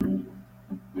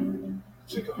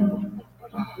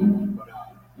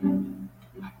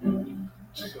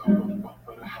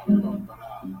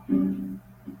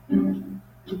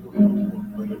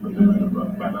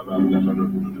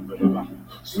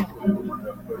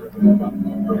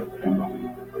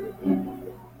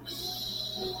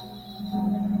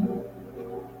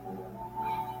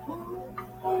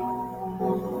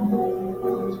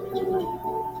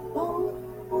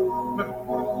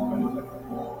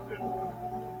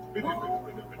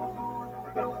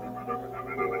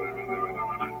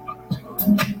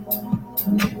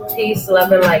Peace,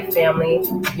 love, and light, family.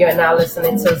 You're now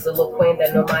listening to Zulu Queen the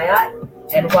Numayat,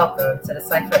 and welcome to the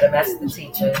Cipher of the Master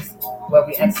Teachers, where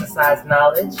we exercise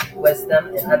knowledge, wisdom,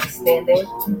 and understanding,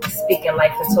 speaking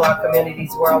life into our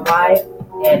communities worldwide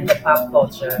and hip-hop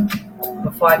culture.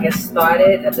 Before I get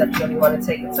started, I definitely want to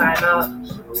take the time out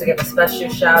to give a special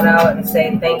shout-out and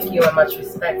say thank you and much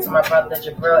respect to my brother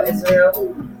Jabril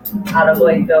Israel out of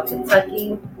Louisville,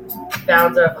 Kentucky,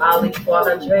 founder of Ali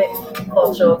 400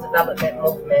 Cultural Development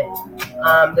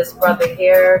Movement. This brother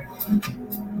here,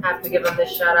 I have to give him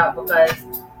this shout out because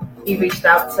he reached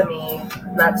out to me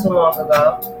not too long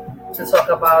ago to talk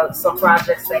about some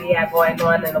projects that he had going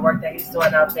on and the work that he's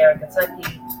doing out there in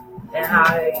Kentucky and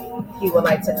how he would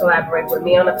like to collaborate with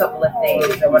me on a couple of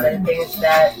things. And one of the things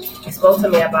that he spoke to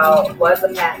me about was a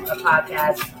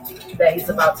podcast that he's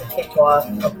about to kick off,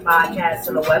 a podcast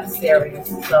and a web series.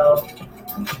 So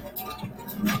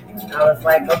I was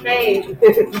like, okay,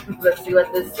 let's see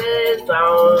what this is. I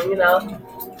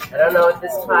don't know what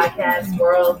this podcast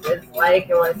world is like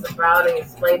and what it's about, and he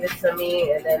explained it to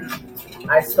me, and then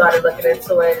I started looking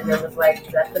into it, and it was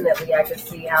like, definitely I could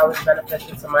see how it's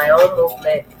beneficial to my own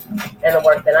movement and the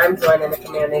work that I'm doing in the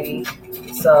community.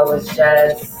 So it was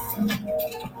just,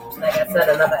 like I said,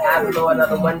 another avenue,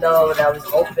 another window that was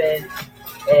open,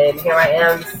 and here I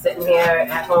am sitting here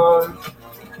at home,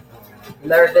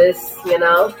 nervous, I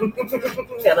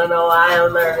don't know why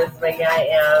I'm nervous, but yeah, I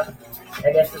am.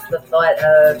 I guess it's the thought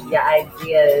of your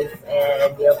ideas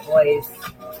and your voice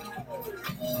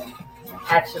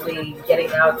actually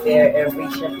getting out there and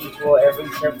reaching people and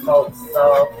reaching folks.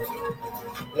 So,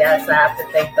 yes, I have to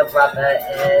thank the brother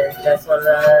and just want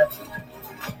to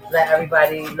let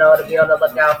everybody know to be on the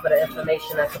lookout for the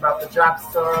information that's about to drop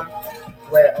soon.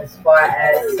 Where, as far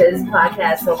as his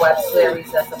podcast and web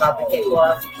series that's about to kick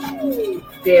off,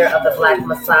 Fear of the Black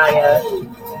Messiah.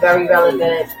 Very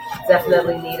relevant,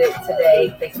 definitely needed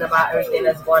today, thinking about everything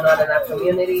that's going on in our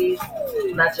communities,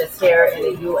 not just here in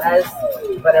the U.S.,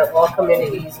 but in all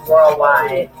communities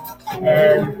worldwide.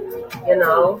 And,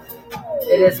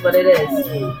 it is what it is.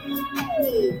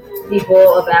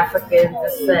 People of African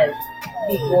descent,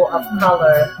 people of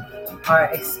color,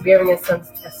 are experiencing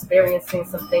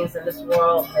some things in this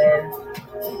world, and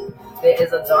there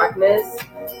is a darkness,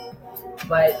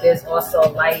 but there's also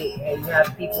light, and you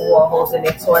have people who are holding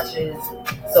their torches.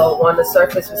 So on the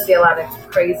surface, we see a lot of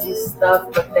crazy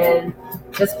stuff, but then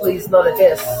just please know that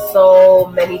there's so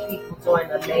many people doing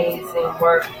amazing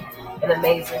work and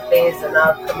amazing things in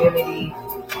our community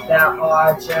that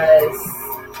are just,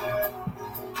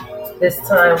 this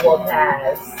time will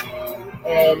pass.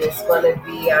 And it's going to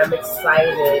be, I'm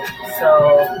excited.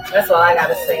 So that's all I got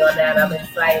to say on that. I'm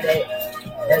excited.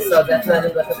 And so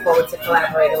definitely looking forward to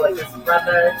collaborating with this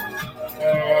brother.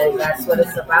 And that's what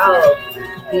it's about.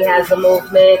 He has a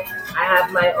movement. I have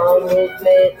my own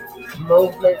movement.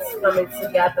 Movements coming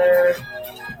together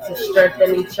to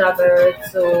strengthen each other,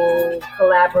 to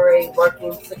collaborate,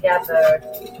 working together,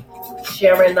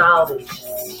 sharing knowledge,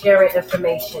 sharing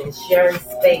information, sharing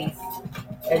space,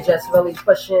 and just really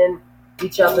pushing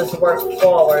each other's work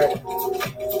forward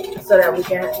so that we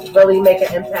can really make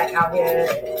an impact out here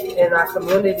in our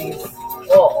communities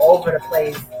all over the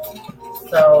place.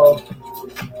 So,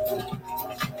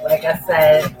 like I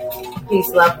said, peace,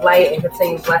 love, light, and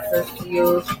continued blessings to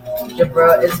you,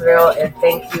 Jabril Israel, and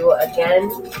thank you again.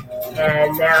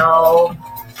 And now,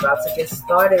 about to get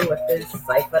started with this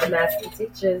Cipher of the Master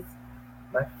Teachers,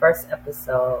 my first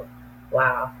episode.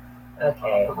 Wow.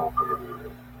 Okay.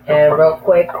 And real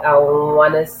quick, I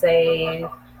want to say,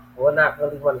 well, not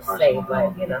really want to say,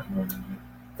 but,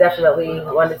 definitely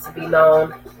wanted to be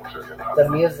known, the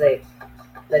music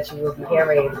that you will be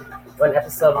hearing on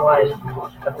episode 1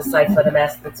 of the Cipher of the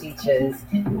Master Teachers.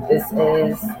 This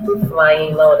is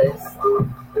Flying Lotus.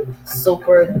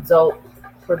 Super dope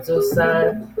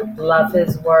producer. Love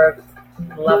his work.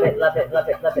 Love it, love it, love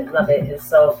it, love it, love it. And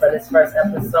so for this first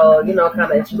episode, kind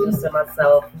of introducing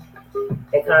myself,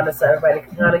 and kind of so everybody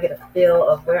can kind of get a feel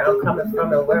of where I'm coming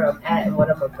from and where I'm at and what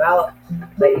I'm about,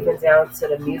 but even down to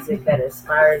the music that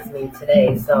inspires me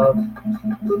today. So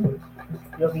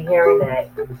you'll be hearing that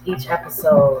each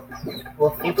episode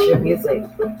will feature music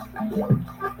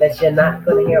that you're not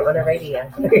going to hear on the radio.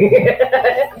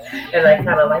 And I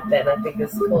kind of like that. And I think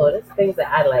it's cool. It's things that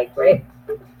I like, right?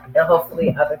 And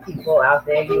hopefully other people out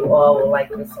there, you all will like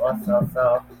this also.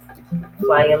 So,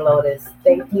 Flying Lotus,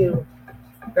 thank you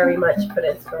very much for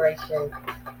the inspiration.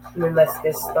 And then let's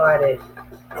get started.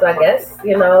 So I guess,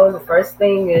 the first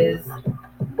thing is,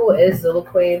 who is Zulu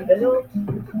Queen Venu?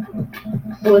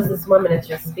 Who is this woman that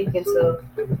you're speaking to?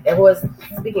 And who is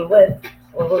speaking with?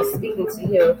 Or who is speaking to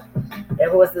you?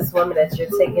 And who is this woman that you're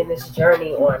taking this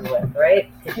journey on with, right?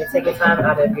 Because you're taking time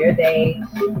out of your day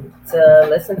to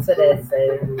listen to this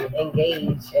and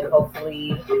engage and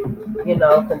hopefully,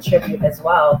 contribute as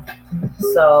well.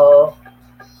 So,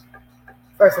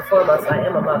 first and foremost, I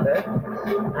am a mother.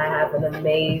 I have an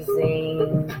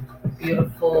amazing,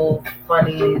 beautiful,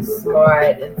 funny,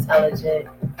 smart, intelligent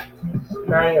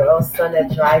 9-year-old son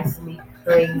that drives me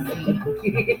crazy.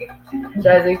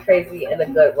 Drives me crazy in a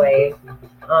good way.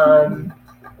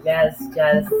 Yes,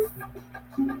 just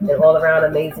an all-around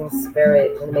amazing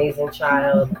spirit, an amazing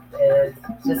child, and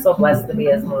just so blessed to be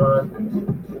his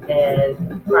mom.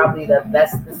 And probably the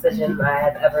best decision I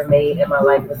have ever made in my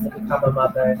life was to become a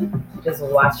mother. Just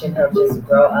watching him just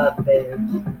grow up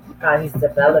and how he's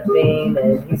developing,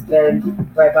 and he's been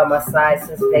right by my side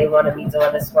since day one of me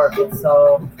doing this work. And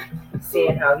so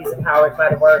seeing how he's empowered by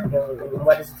the work and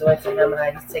what it's doing to him,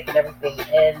 how he's taking everything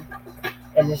in,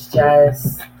 and it's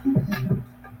just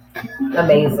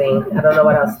amazing. I don't know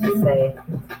what else to say.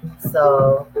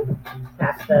 So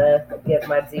have to give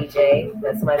my DJ,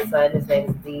 that's my son, his name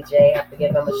is DJ. Have to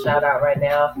give him a shout out right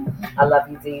now. I love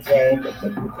you, DJ.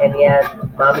 And yeah,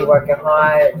 mommy working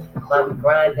hard, mommy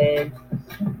grinding.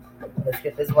 Let's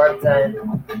get this work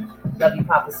done. Love you,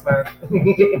 Papa Smurf.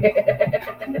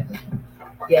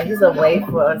 Yeah, he's away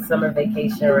for a summer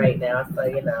vacation right now, so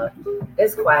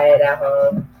it's quiet at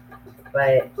home.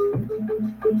 But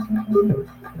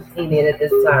he needed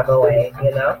this time away,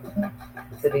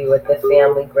 to be with the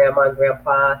family, grandma and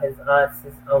grandpa, his aunts,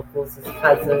 his uncles, his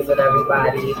cousins, and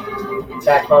everybody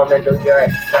back home in New York.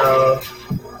 So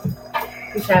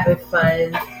he's having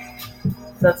fun.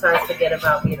 Sometimes forget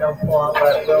about me, don't call,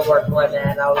 but we'll work on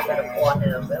that. I always gotta call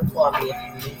him. He'll call me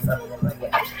if you need something like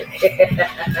that.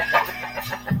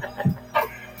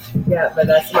 Yeah, but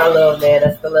that's my little man.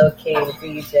 That's the little king,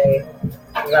 DJ.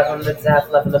 Love him to death,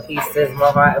 love him to pieces,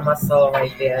 my heart and my soul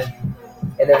right there.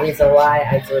 And the reason why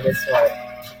I do this work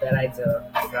that I do.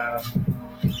 So,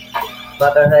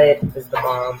 motherhood is the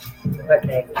bomb.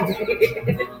 Okay.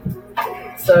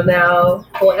 So now,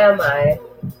 who am I?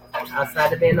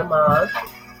 Outside of being a mom,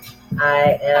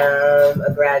 I am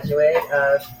a graduate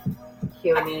of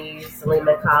CUNY's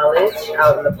Lehman College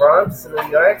out in the Bronx, New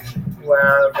York, where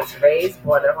I was raised,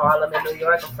 born in Harlem in New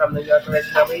York. I'm from New York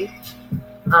originally.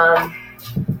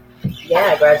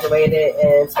 I graduated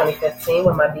in 2015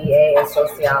 with my BA in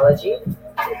sociology.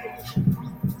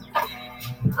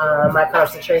 My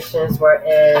concentrations were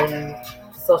in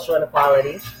social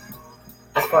inequality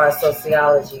as far as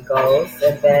sociology goes.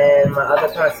 And then my other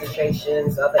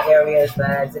concentrations, other areas that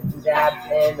I did dabs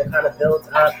in to kind of build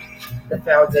up the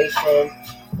foundation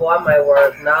for my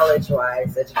work,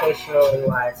 knowledge-wise,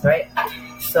 educationally-wise, right?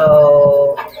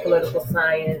 So political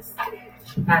science,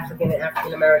 African and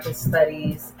African-American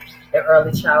studies, and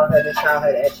early childhood and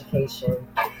childhood education.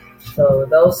 So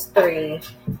those three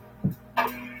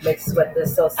mixed with the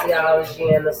sociology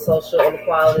and the social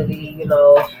inequality,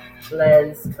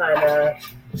 lens kind of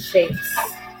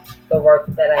shapes the work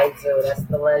that I do. That's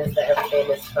the lens that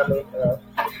everything is coming through.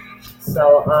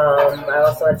 So I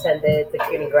also attended the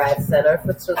CUNY Grad Center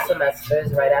for 2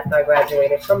 semesters right after I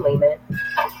graduated from Lehman.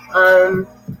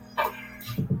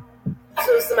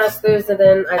 2 semesters, and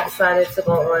then I decided to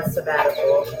go on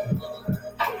sabbatical.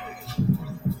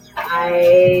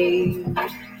 I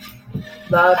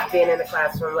love being in the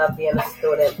classroom, love being a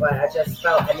student, but I just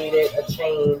felt I needed a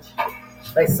change.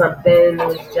 Like something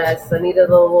was I needed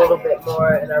a little bit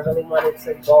more, and I really wanted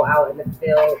to go out in the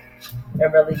field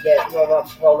and really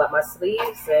roll up my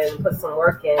sleeves and put some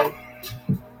work in.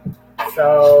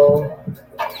 So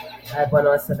I went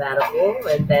on sabbatical,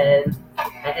 and then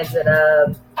I ended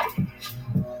up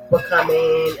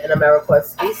becoming an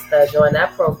AmeriCorps Vista during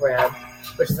that program,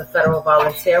 which is a federal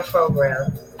volunteer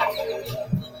program.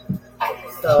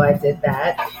 So I did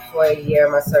that for a year,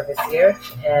 my service year,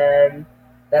 and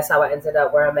that's how I ended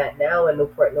up where I'm at now in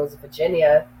Newport News,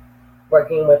 Virginia,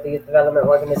 working with the youth development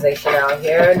organization out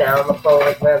here. Now I'm a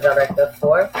program director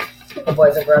for the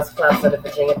Boys and Girls Clubs of the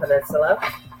Virginia Peninsula.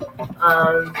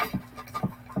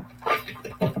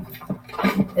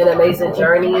 an amazing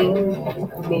journey,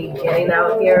 me getting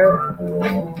out here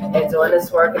and doing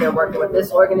this work and then working with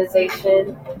this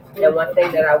organization. And one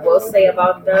thing that I will say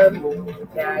about them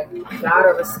that I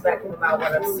gotta respect about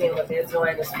what I'm seeing, what they're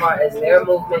doing as far as their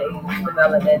movement and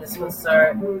development is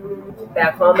concerned.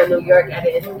 Back home in New York, I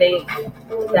didn't think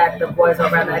that the boys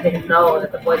around, I didn't know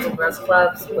that the Boys and Girls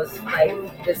Clubs was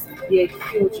like this big,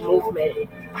 huge movement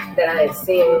that I'm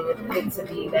seeing it to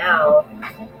be now.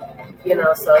 You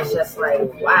know, so it's just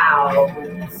like, wow.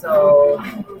 So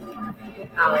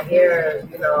out here,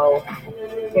 you know,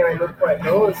 here in Newport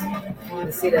News,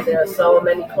 to see that there are so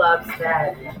many clubs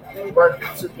that work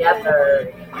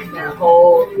together, that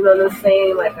whole, you know what I'm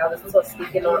saying? Like I was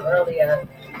speaking on earlier,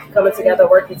 coming together,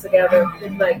 working together,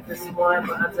 like this one,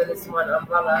 under this one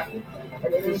umbrella.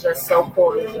 And it is just so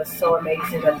cool. It's just so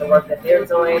amazing that the work that they're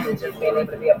doing and just being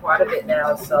able to be a part of it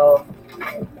now. So,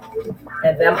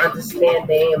 and them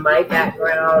understanding my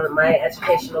background, my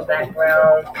educational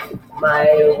background,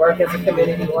 my work as a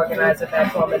community organizer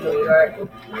back home in New York,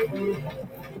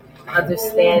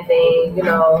 understanding, you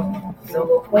know,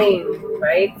 Zulu Queen,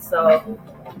 right? So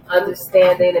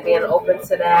understanding and being open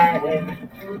to that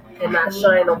and not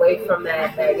shying away from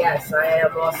that yes, I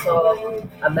am also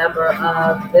a member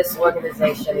of this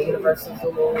organization, the Universal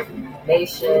Zulu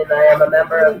Nation. I am a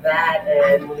member of that,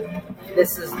 and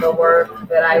this is the work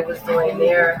that I was doing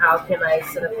there. How can I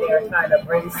sit up here and kind of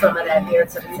bring some of that here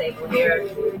to the table here?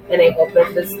 And they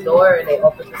opened this door and they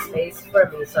opened the space for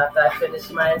me. So after I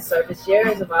finished my service year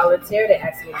as a volunteer, they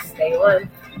asked me to stay on.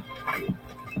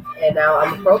 And now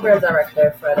I'm a program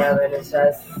director for them, and it's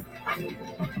just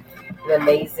an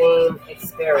amazing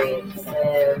experience.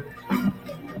 And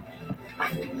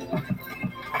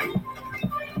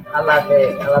I love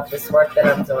it. I love this work that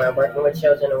I'm doing, working with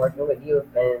children and working with youth.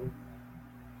 And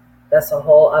that's a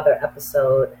whole other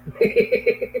episode,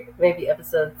 maybe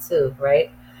episode 2, right?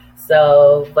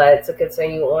 So, but to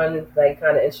continue on, like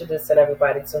kind of introducing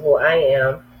everybody to who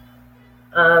I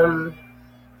am.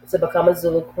 To become a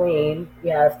Zulu Queen,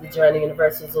 you have to join the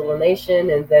Universal Zulu Nation,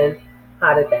 and then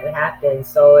how did that happen?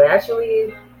 So it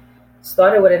actually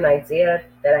started with an idea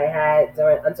that I had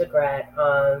during undergrad.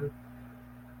 I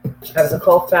was a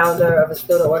co-founder of a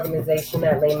student organization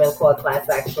at Lehman called Class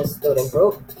Action Student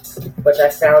Group, which I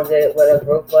founded with a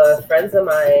group of friends of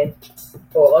mine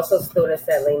who were also students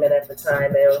at Lehman at the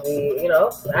time. And we, you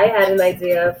know, I had an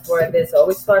idea for this. It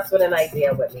always starts with an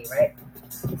idea with me, right?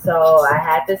 So I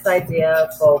had this idea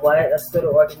for what a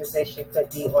student organization could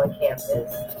be on campus.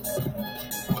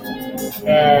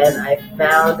 And I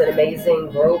found an amazing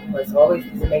group. There's always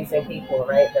these amazing people,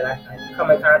 right, that I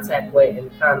come in contact with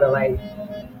and kind of like,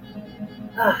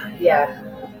 yeah,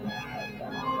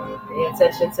 pay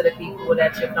attention to the people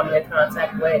that you're coming in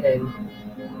contact with, and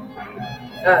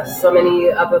so many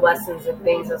other lessons and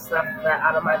things and stuff that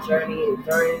out of my journey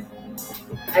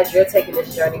as you're taking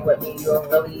this journey with me, you'll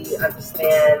really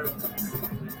understand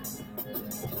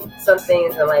some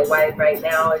things. And like why right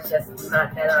now it's just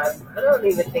not that I don't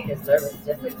even think it's nervous,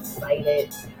 just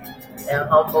excited and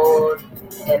humbled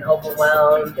and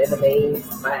overwhelmed and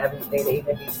amazed by everything to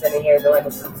even be sitting here doing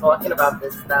this and talking about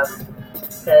this stuff,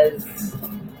 because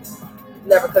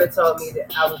never could have told me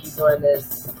that I would be doing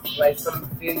this like some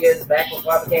few years back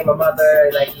before I became a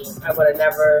mother. Like I would have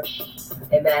never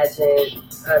imagined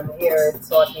I'm here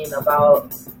talking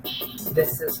about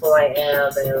this is who I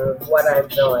am and what I'm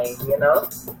doing, you know?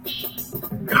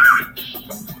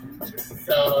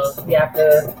 So you have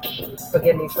to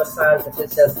forgive me sometimes if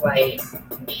it's just like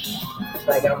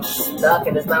I'm stuck,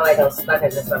 and it's not like I'm stuck,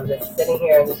 it's just I'm just sitting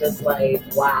here and it's just like,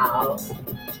 wow.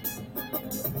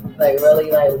 Like really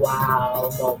like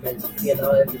wow moments, you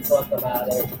know, if you talk about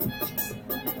it.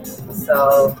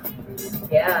 So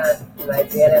yeah, the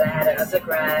idea that I had an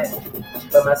undergrad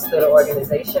for my student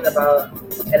organization about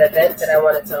an event that I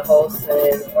wanted to host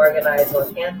and organize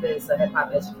on campus, a hip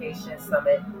hop education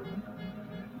summit.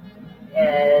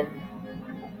 And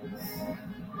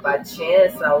by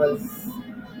chance, I was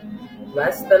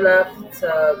blessed enough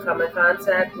to come in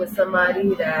contact with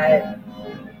somebody that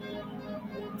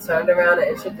turned around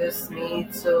and introduced me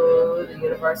to the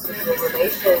Universal Zulu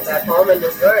Nation back home in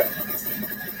New York.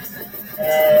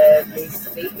 And me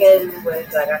speaking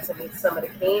with, I got to meet some of the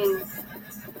kings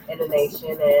in the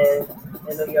nation and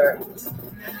in New York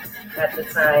at the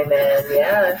time. And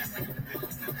yeah,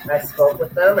 I spoke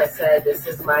with them. I said, this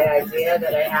is my idea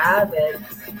that I have, and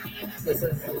this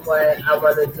is what I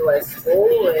want to do at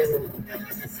school, and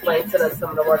explain to them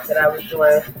some of the work that I was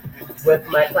doing with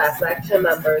my class action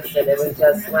members. And it was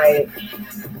just like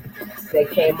they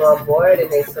came on board and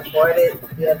they supported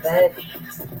the event.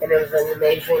 and it was an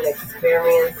amazing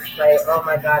experience. Like, oh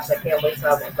my gosh, I can't wait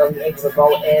till I'm be able to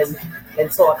go in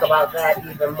and talk about that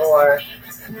even more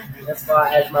as far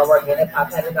as my work in hip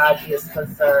hop pedagogy is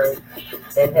concerned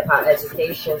and hip hop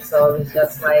education. So it was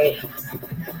just like,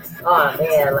 oh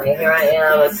man, like here I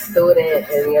am, a student,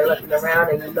 and you're looking around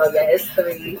and you know your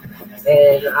history.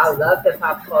 And I love hip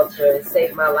hop culture. It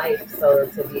saved my life. So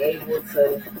to be able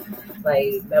to,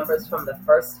 like, members from the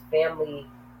first family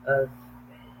of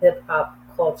hip hop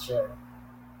culture,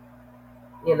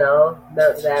 you know,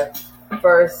 that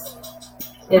first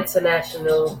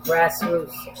international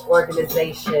grassroots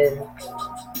organization,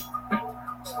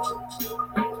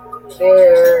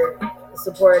 they're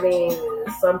supporting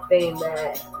something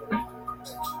that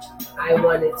I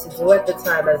wanted to do at the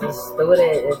time as a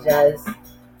student, and just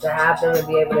to have them and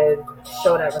be able to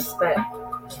show that respect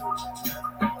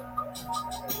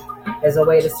as a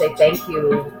way to say thank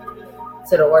you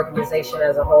to the organization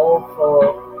as a whole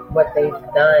for what they've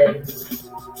done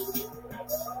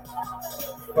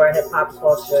for hip hop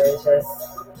culture. It's just,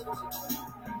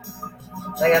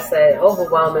 like I said,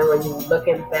 overwhelming when you're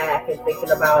looking back and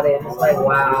thinking about it. It's like,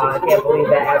 wow, I can't believe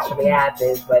that actually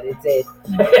happened, but it did.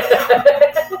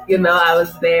 You know, I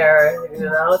was there, you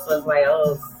know, so it's like,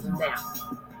 oh, snap.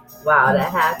 Wow,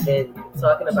 that happened.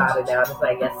 Talking about it now, it's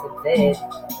like, yes, it did.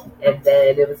 And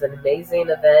then it was an amazing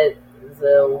event. It was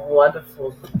a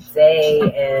wonderful day,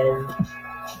 and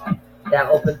that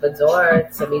opened the door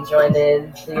to me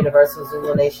joining the Universal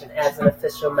Zulu Nation as an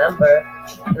official member.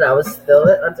 And I was still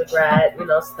an undergrad, you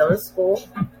know, still in school.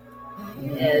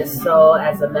 And so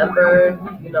as a member,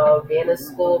 you know, being in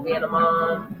school, being a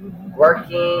mom,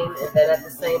 working, and then at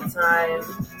the same time,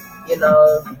 you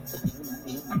know,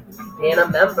 being a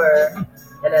member,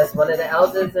 and as one of the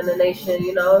elders in the nation,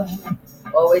 you know,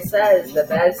 always says the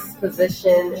best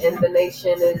position in the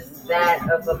nation is that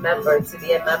of a member, to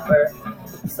be a member.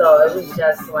 So it was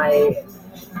just like,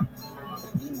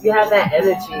 you have that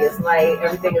energy. It's like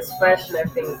everything is fresh and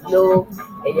everything is new.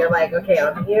 And you're like, okay,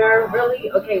 I'm here, really?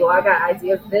 Okay, well, I got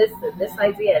ideas this and this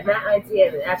idea and that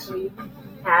idea. And actually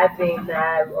having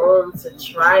that room to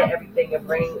try everything and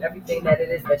bring everything that it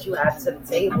is that you have to the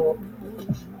table.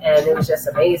 And it was just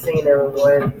amazing. And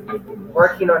when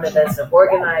working on events and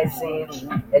organizing,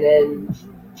 and then,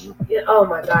 oh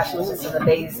my gosh, it was just an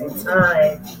amazing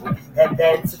time. And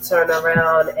then to turn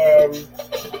around and,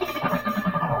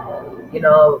 you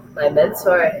know, my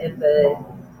mentor in the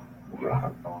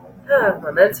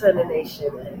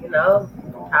nation, you know,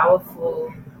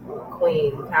 powerful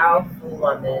queen, powerful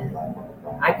woman.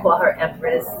 I call her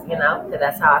Empress, you know, because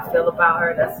that's how I feel about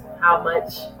her. That's how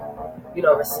much, you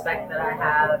know, respect that I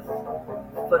have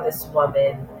for this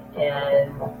woman.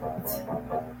 And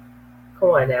come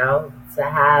on now, to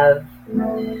have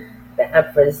the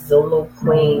Empress Zulu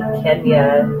Queen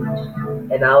Kenya,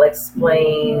 and I'll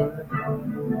explain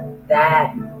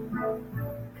that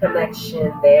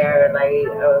connection there, like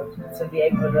to be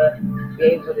able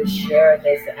to share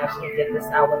this, to actually get this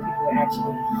out when people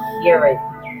actually hear it,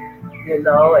 you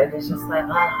know. And it's just like,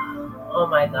 oh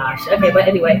my gosh. Okay, but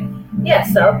anyway, yeah.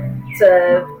 So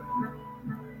to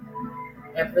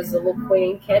Empress Zulu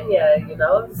Queen Kenya, you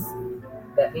know,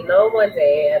 let me know one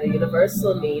day at a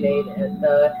Universal meeting at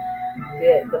the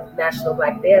National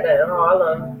Black Theater in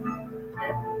Harlem.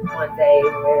 And one day,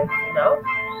 where, you know,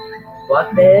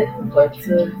 walked in, went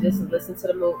to just listen to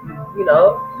the you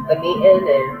know, the meeting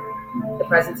and the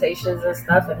presentations and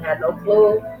stuff, and had no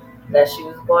clue that she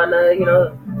was going to, you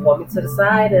know, pull me to the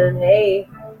side and, hey,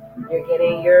 you've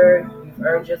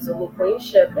earned your Zulu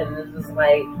Queenship. And it was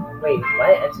like, wait,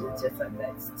 what? I just like,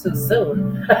 that's too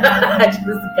soon. I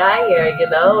just got here, you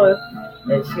know.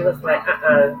 And she was like,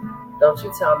 don't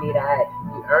you tell me that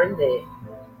you earned it.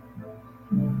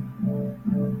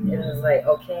 And it was like,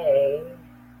 okay.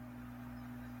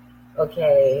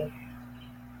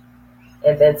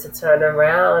 And then to turn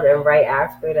around and right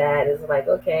after that is like,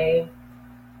 okay,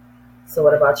 so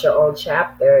what about your own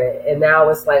chapter? And now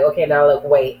it's like, okay, now look,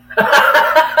 wait.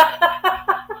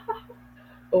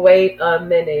 Wait a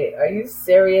minute. Are you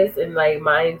serious? And like,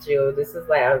 mind you, this is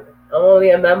like, I'm only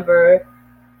a member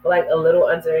for like a little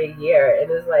under a year. And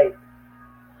it's like,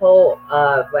 hold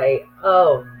up, like,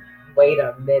 oh, wait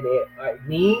a minute.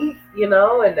 Me? You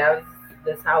know? And that's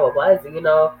how it was, you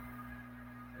know,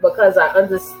 because I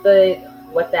understood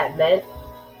what that meant.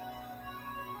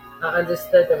 I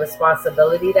understood the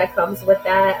responsibility that comes with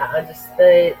that. I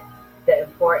understood the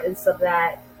importance of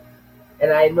that.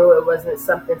 And I knew it wasn't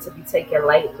something to be taken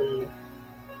lightly.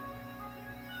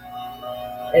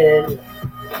 And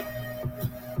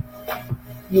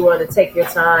you want to take your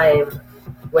time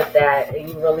with that, and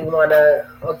you really want to,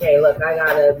 okay, look, I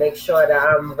got to make sure that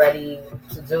I'm ready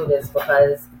to do this,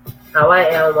 because how I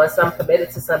am, once I'm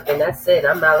committed to something, that's it.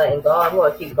 I'm not letting go. I'm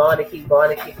going to keep going and keep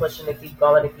going and keep pushing and keep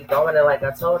going and keep going. And like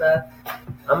I told her,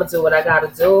 I'm going to do what I got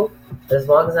to do. As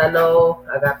long as I know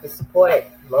I got the support,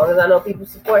 as long as I know people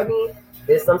support me,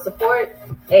 there's some support,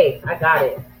 hey, I got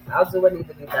it. I'll do what needs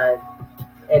to be done.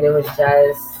 And it was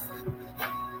just,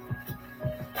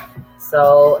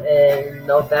 so in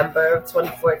November of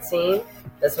 2014,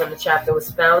 that's when the chapter was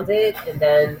founded. And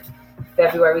then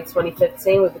February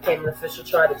 2015, we became an official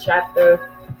charter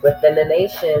chapter within the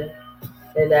nation.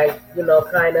 And that,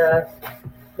 kind of,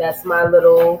 that's my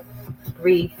little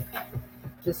brief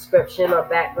description or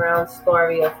background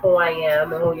story of who I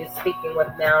am and who you're speaking with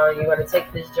now, and you're going to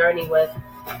take this journey with.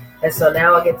 And so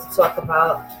now I get to talk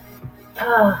about,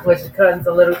 which becomes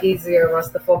a little easier once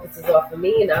the focus is off of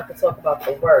me, and I can talk about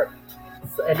the work.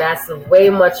 And that's way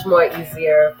much more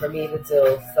easier for me to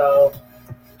do. So,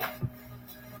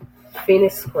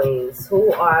 Phoenix Queens.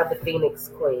 Who are the Phoenix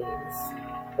Queens?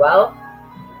 Well,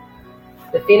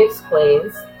 the Phoenix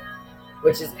Queens,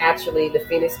 which is actually the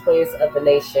Phoenix Queens of the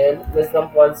Nation,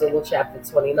 Wisdom One Zulu Chapter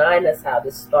 29. That's how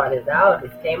this started out.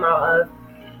 It came out of,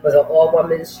 was an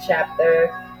all-women's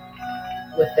chapter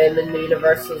within the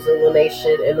Universal Zulu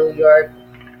Nation in New York,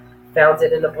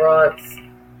 founded in the Bronx.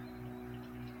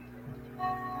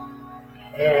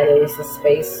 And it was a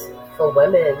space for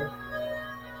women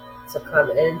to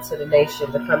come into the nation,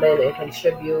 to come in and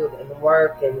contribute and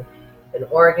work and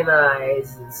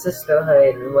organize, and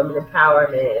sisterhood and women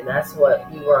empowerment, and that's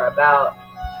what we were about.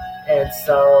 And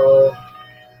so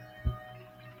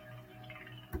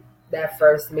that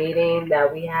first meeting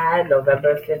that we had,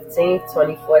 November 15th,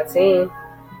 2014,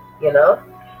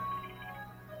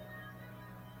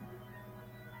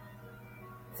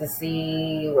 to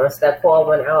see, once that call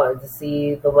went out, and to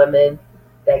see the women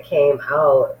that came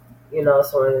out,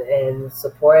 and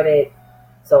supported.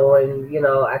 So when,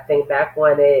 I think back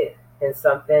on it, and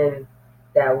something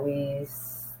that we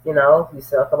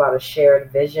talk about a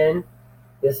shared vision.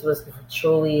 This was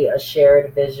truly a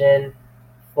shared vision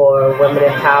for women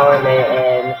empowerment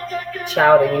and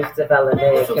child and youth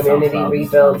development, community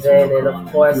rebuilding, and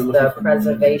of course the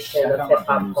preservation of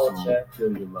hip-hop culture,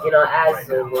 as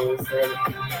Zulus, and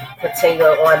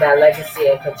continuing on that legacy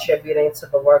and contributing to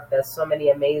the work that so many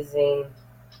amazing,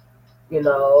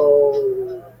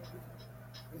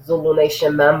 Zulu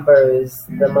Nation members,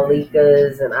 the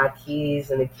Malikas and Akis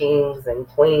and the Kings and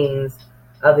Queens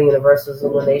of the Universal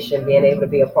Zulu Nation, being able to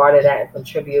be a part of that and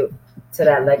contribute to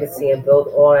that legacy and build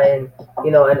on,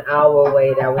 in our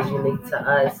way that was unique to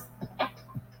us.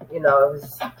 It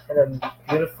was a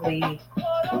beautifully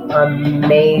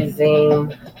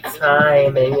amazing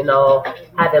time. And,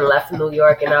 having left New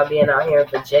York and now being out here in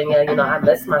Virginia, I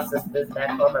miss my sisters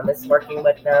back home. I miss working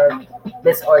with them,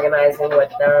 miss organizing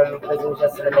with them, because it was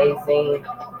just an amazing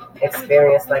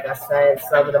experience. Like I said,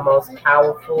 some of the most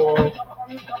powerful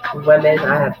women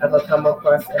I have ever come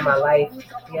across in my life.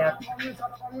 Yeah,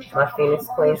 my Phoenix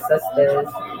Queen sisters.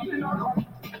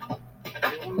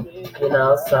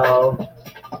 So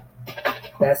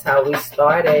that's how we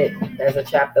started as a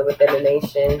chapter within the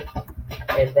nation.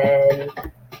 And then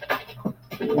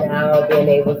now being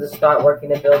able to start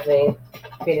working and building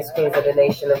Phoenix Queens of the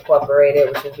Nation Incorporated,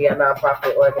 which would be a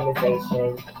nonprofit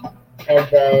organization. And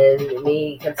then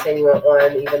me continuing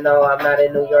on, even though I'm not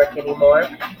in New York anymore,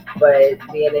 but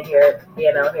being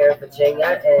out here in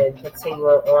Virginia and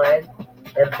continuing on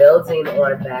and building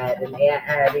on that, and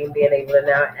being able to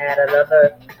now add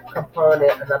another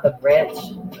component, another branch,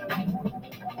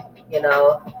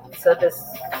 to this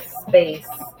space,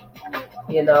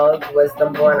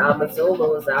 Wisdom Born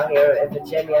Amazulus out here in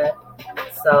Virginia.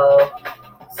 So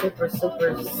super,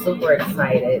 super, super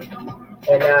excited.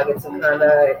 And now I get to kind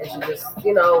of introduce,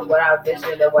 what our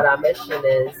vision and what our mission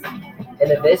is. And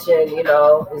the vision,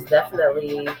 is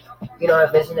definitely,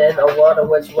 envisioning a world in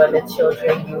which women,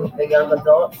 children, youth, and young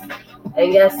adults,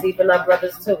 and yes, even our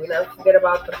brothers too. We never forget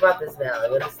about the brothers now.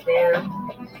 You understand?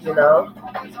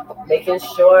 Making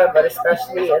sure, but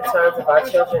especially in terms of our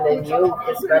children and youth,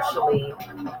 especially,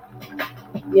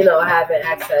 having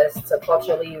access to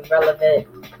culturally relevant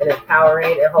and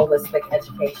empowering and holistic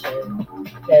education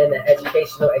and an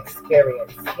educational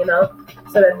experience,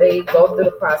 so that they go through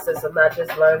the process of not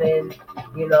just learning,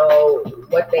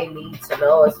 what they need to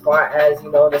know as far as,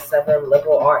 the 7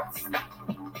 liberal arts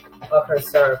are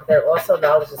concerned, but then also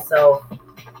knowledge of self,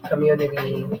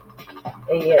 community,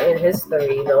 and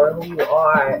history, knowing who you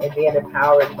are and being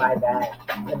empowered by that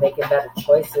and making better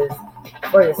choices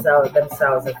for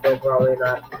themselves if they're growing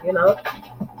up,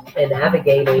 and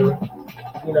navigating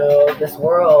this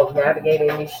world,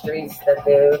 navigating these streets that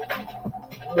they're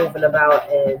moving about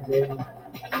and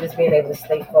just being able to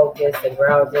stay focused and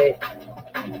grounded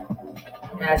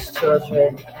as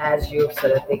children, as youth, so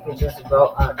that they can just grow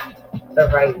up the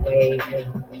right way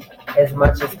and as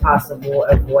much as possible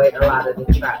avoid a lot of the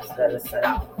traps that are set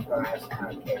out for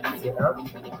our kids,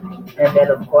 And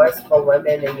then, of course, for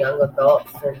women and young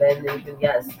adults, and then even,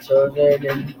 yes, children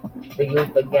and the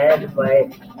youth again,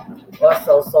 but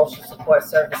also social support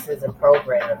services and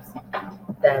programs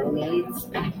that leads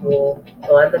people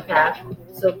on the path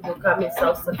to becoming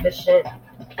self-sufficient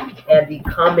and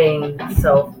becoming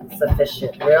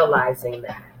self-sufficient, realizing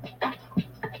that.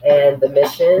 And the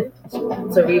mission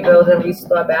to rebuild and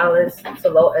restore balance to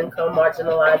low-income,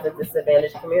 marginalized, and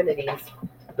disadvantaged communities,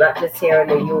 not just here in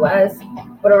the U.S.,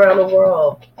 but around the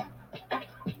world.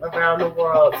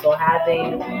 So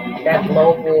having that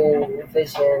global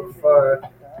vision for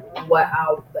what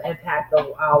the impact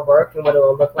of our work and what it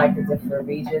will look like in different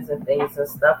regions and things and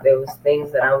stuff. There was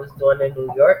things that I was doing in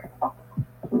New York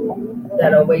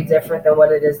that are way different than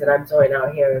what it is that I'm doing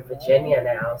out here in Virginia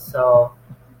now. So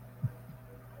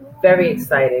very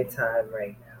exciting time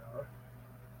right now.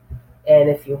 And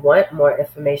if you want more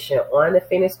information on the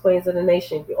Phoenix Queens of the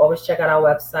Nation, you can always check out our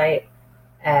website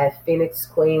at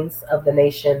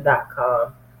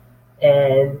phoenixqueensofthenation.com.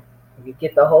 And you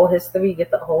get the whole history, you get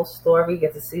the whole story, you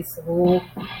get to see who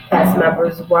past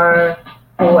members were,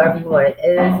 who everyone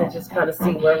is, and just kind of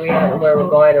see where we're at and where we're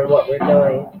going and what we're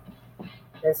doing.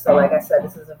 And so, like I said,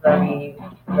 this is a very,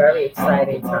 very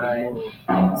exciting time.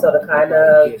 So to kind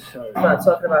of start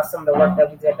talking about some of the work that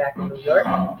we did back in New York,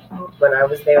 when I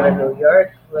was there in New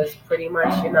York, was pretty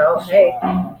much, hey,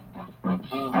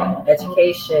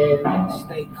 education,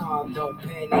 stay calm, don't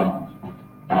panic.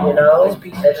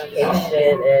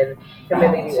 Education and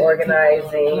community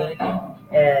organizing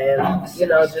and,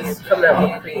 just coming up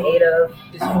with creative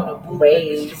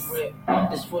ways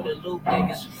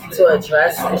to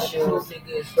address issues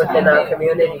within our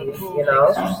communities,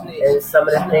 and some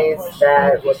of the things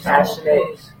that were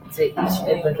passionate to each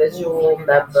individual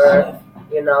member,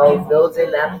 building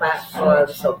that platform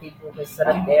so people can sit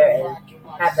up there and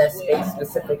have that space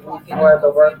specifically for the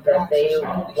work that they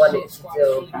wanted to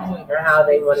do and how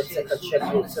they wanted to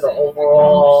contribute to the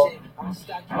overall,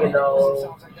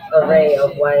 array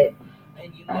of what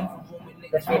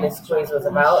the Phoenix Queens was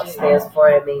about, stands for,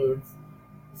 and means.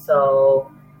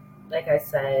 So, like I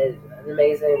said, an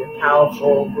amazing,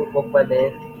 powerful group of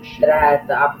women that I had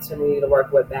the opportunity to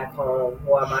work with back home,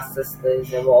 who are my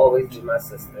sisters and will always be my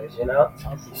sisters,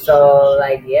 So,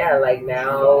 now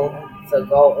to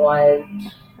go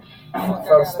on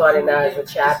from starting out as a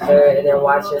chapter and then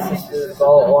watching sisters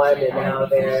go on and now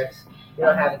they're,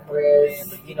 having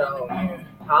careers,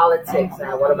 politics. I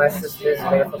had one of my sisters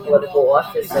ran for political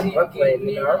office in Brooklyn,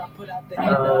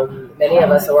 Many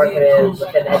of us are working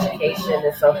within education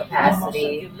in some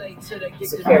capacity,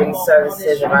 security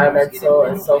services, environmental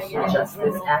and social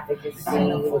justice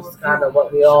advocacy, which is kind of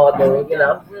what we all do,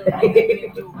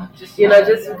 just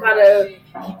kind of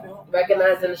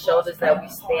recognizing the shoulders that we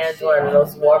stand on, and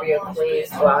those warrior queens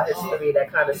throughout history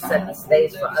that kind of set the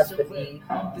stage for us to be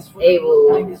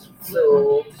able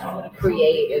to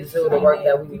create and do the work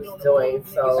that we was doing.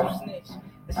 So,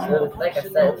 like I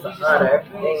said, it's an honor.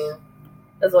 And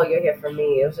that's all you'll hear from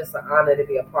me. It was just an honor to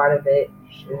be a part of it.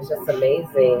 It was just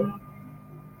amazing.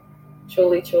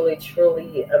 Truly, truly,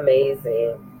 truly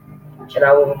amazing. And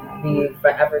I will be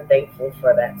forever thankful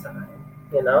for that time,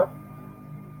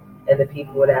 and the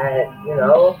people that,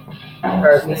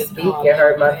 heard me speak and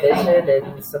heard my vision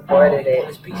and supported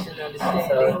it.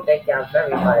 So thank y'all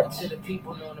very much.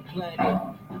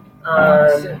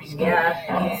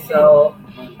 So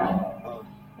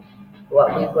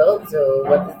what we will do,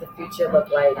 what does the future look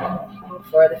like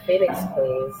for the Phoenix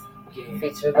Queens? The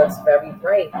future looks very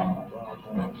bright.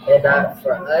 And not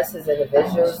for us as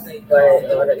individuals, but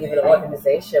or even an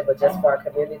organization, but just for our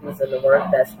communities and the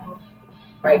work that's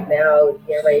right now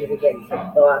getting ready to get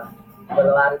kicked off with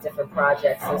a lot of different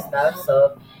projects and stuff.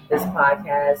 So this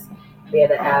podcast being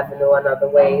an avenue, another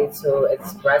way to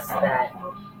express that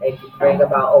and bring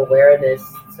about awareness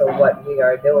to what we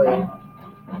are doing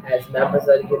as members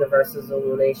of the Universal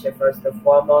Zulu Nation first and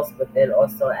foremost, but then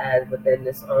also as within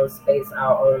this own space,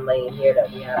 our own lane here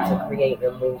that we have to create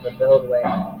and move and build with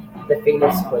the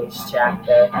Phoenix Queens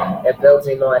chapter, and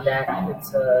building on that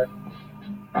into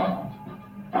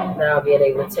now being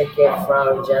able to take it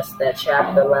from just that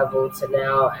chapter level to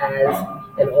now as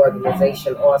an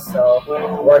organization also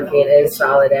working in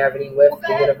solidarity with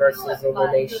the Universal Zulu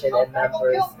Nation and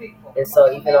members. And so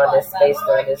even on this space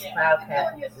during this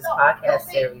podcast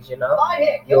series,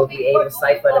 you'll be able to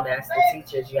cipher the master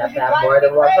teachers. You have to have more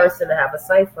than one person to have a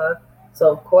cipher.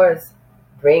 So of course,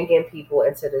 bringing people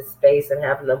into this space and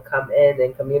having them come in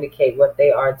and communicate what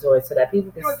they are doing so that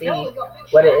people can see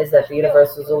what it is that the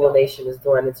Universal Zulu Nation is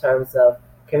doing in terms of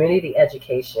community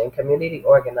education, community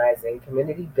organizing,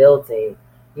 community building,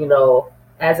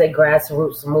 as a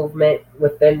grassroots movement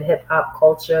within hip-hop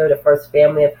culture, the first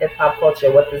family of hip-hop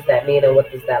culture. What does that mean and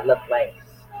what does that look like?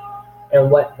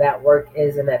 And what that work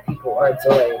is and that people are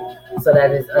doing so that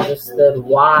it's understood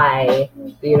why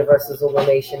the Universal Zulu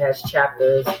Nation has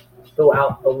chapters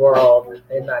throughout the world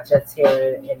and not just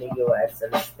here in the U.S.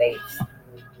 and the States.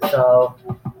 So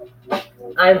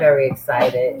I'm very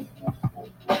excited,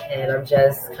 and I'm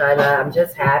just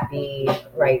happy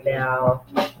right now.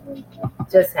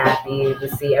 Just happy to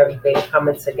see everything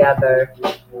coming together,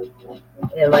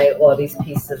 and like all these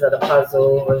pieces of the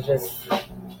puzzle was just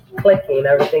clicking.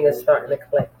 Everything is starting to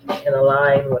click and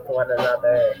align with one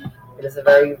another. It is a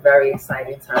very, very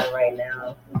exciting time right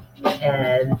now,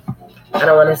 and I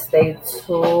don't want to stay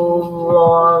too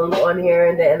long on here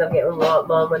and then end up getting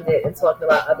long-winded and talking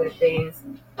about other things.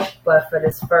 But for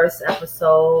this first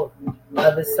episode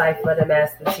of the Cipher the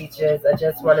Master Teachers, I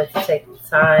just wanted to take the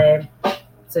time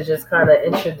to just kind of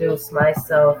introduce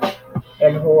myself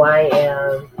and who I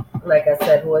am. Like I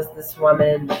said, who is this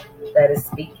woman that is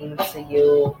speaking to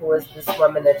you? Who is this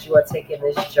woman that you are taking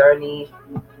this journey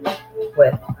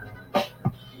with?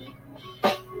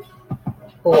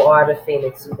 Who are the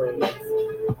Phoenix Queens?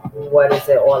 What is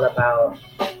it all about?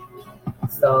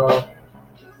 So,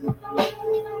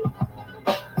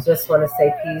 just want to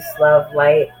say peace, love,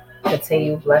 light,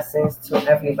 continued blessings to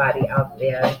everybody out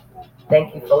there.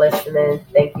 Thank you for listening.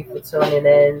 Thank you for tuning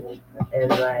in. And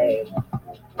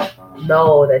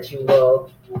know that you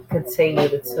will continue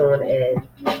to tune in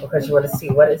because you want to see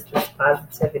what is this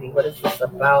positivity? What is this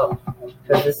about?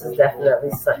 Because this is definitely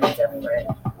something different.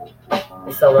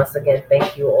 And so once again,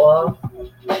 thank you all.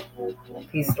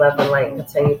 Peace, love, and light.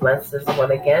 Continue blessings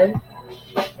one again.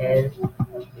 And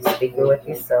speaking with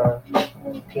you soon.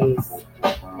 Peace.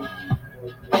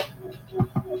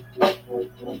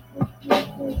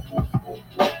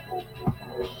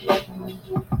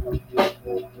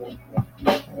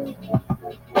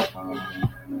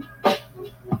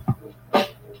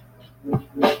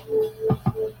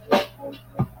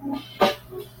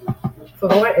 For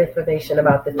more information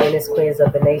about the Phoenix Queens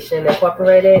of the Nation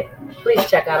Incorporated, please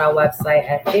check out our website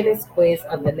at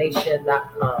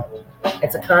phoenixqueensofthenation.com.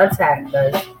 And to contact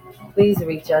us, please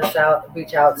reach out to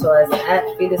us at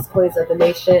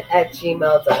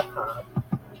phoenixqueensofthenation@gmail.com.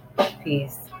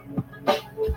 Peace.